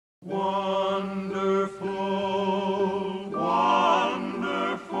Wonderful,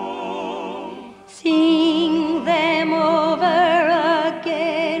 wonderful. Sing them over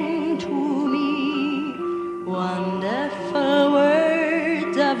again to me, wonderful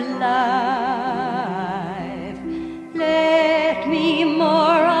words of life. Let me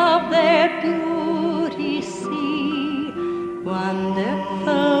more of their beauty see,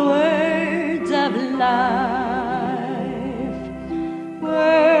 wonderful words of life.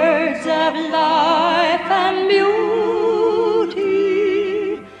 Words of life and beauty,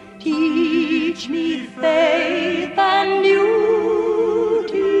 teach me faith and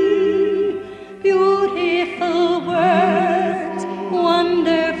duty. Beautiful words,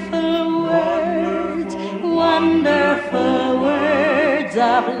 wonderful words, wonderful words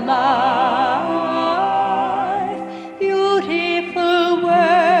of life. Beautiful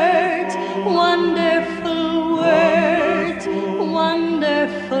words, wonderful words,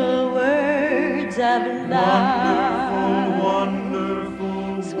 wonderful words of life.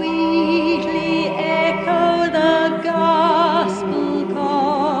 Wonderful, Sweetly echo the gospel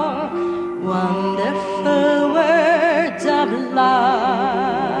call, wonderful words of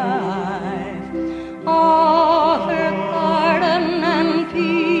life. Offer pardon and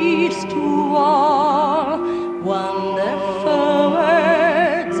peace to all, wonderful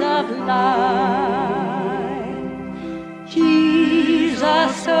words of life.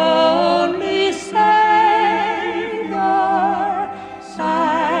 Jesus only Savior,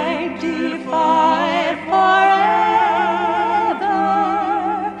 sanctified forever.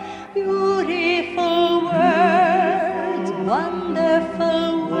 Beautiful words,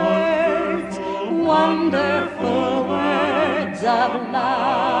 wonderful words, wonderful words of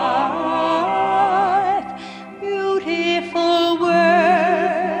life. Beautiful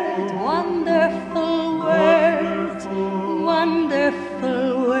words, wonderful words,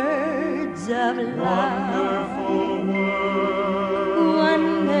 wonderful words of life.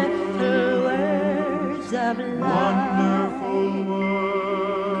 Wonderful words of life.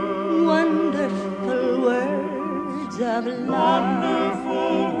 Wonderful words of life.